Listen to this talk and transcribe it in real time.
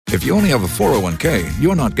If you only have a 401k,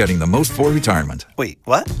 you're not getting the most for retirement. Wait,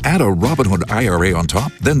 what? Add a Robinhood IRA on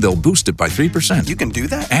top, then they'll boost it by 3%. You can do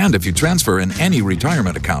that? And if you transfer in any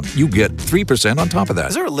retirement account, you get 3% on top of that.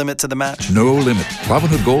 Is there a limit to the match? No limit.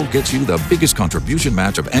 Robinhood Gold gets you the biggest contribution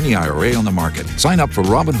match of any IRA on the market. Sign up for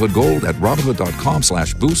Robinhood Gold at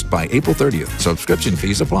Robinhood.com/boost by April 30th. Subscription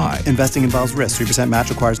fees apply. Investing involves risk. 3% match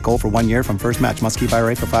requires gold for 1 year from first match. Must keep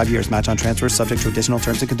IRA for 5 years. Match on transfers subject to additional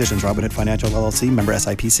terms and conditions. Robinhood Financial LLC, member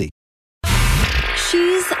SIPC.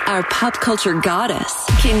 She's our pop culture goddess.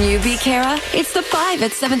 Can you be Kara? It's the 5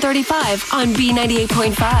 at 7:35 on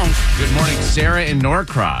B98.5. Good morning, Sara in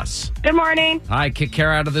Norcross. Good morning. Hi, kick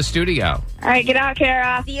Kara out of the studio. All right, get out,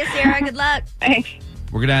 Kara. See you, Sarah. Good luck. Thanks.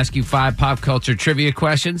 We're going to ask you 5 pop culture trivia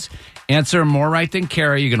questions. Answer more right than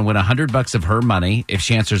Kara, you're going to win $100 of her money. If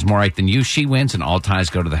she answers more right than you, she wins, and all ties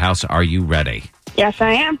go to the house. Are you ready? Yes,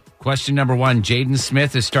 I am. Question number 1. Jaden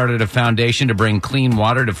Smith has started a foundation to bring clean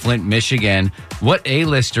water to Flint, Michigan. What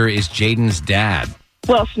A-lister is Jaden's dad?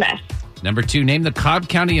 Will Smith. Number 2. Name the Cobb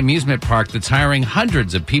County amusement park that's hiring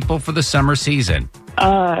hundreds of people for the summer season.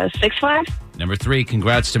 Six Flags. Number 3.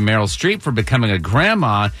 Congrats to Meryl Streep for becoming a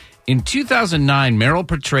grandma. In 2009, Meryl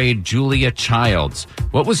portrayed Julia Childs.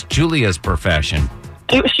 What was Julia's profession?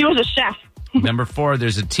 She was a chef. Number 4,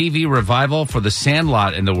 there's a TV revival for The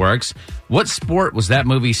Sandlot in the works. What sport was that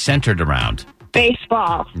movie centered around?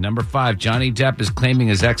 Baseball. Number 5, Johnny Depp is claiming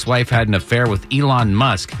his ex-wife had an affair with Elon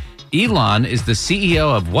Musk. Elon is the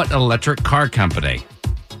CEO of what electric car company?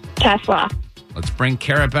 Tesla. Let's bring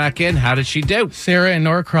Kara back in. How did she do? Sarah in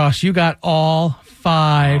Norcross, you got all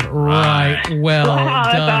 5 right. Well Wow,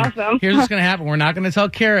 done. that's awesome. Here's what's going to happen. We're not going to tell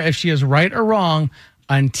Kara if she is right or wrong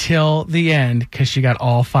until the end because she got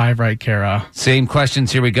all 5 right, Kara. Same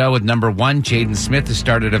questions. Here we go with number 1. Jaden Smith has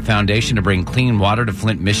started a foundation to bring clean water to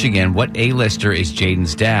Flint, Michigan. What A-lister is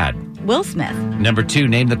Jaden's dad? Will Smith. Number 2,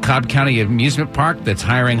 name the Cobb County amusement park that's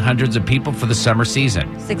hiring hundreds of people for the summer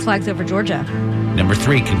season. Six Flags Over Georgia. Number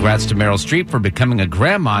 3, congrats to Meryl Streep for becoming a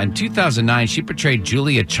grandma. In 2009, she portrayed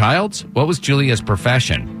Julia Childs. What was Julia's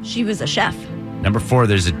profession? She was a chef. Number 4,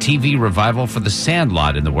 there's a TV revival for The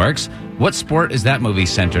Sandlot in the works. What sport is that movie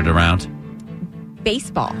centered around?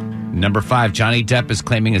 Baseball. Number 5, Johnny Depp is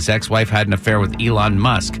claiming his ex-wife had an affair with Elon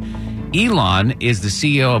Musk. Elon is the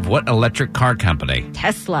CEO of what electric car company?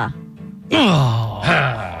 Tesla.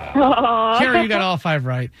 Kara, you got all 5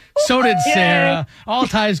 right. So did Sarah. All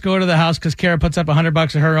ties go to the house because Kara puts up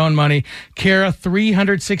 $100 of her own money. Kara,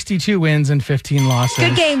 362 wins and 15 losses.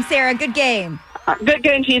 Good game, Sarah. Good game. Good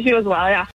and cheesy as well, yeah.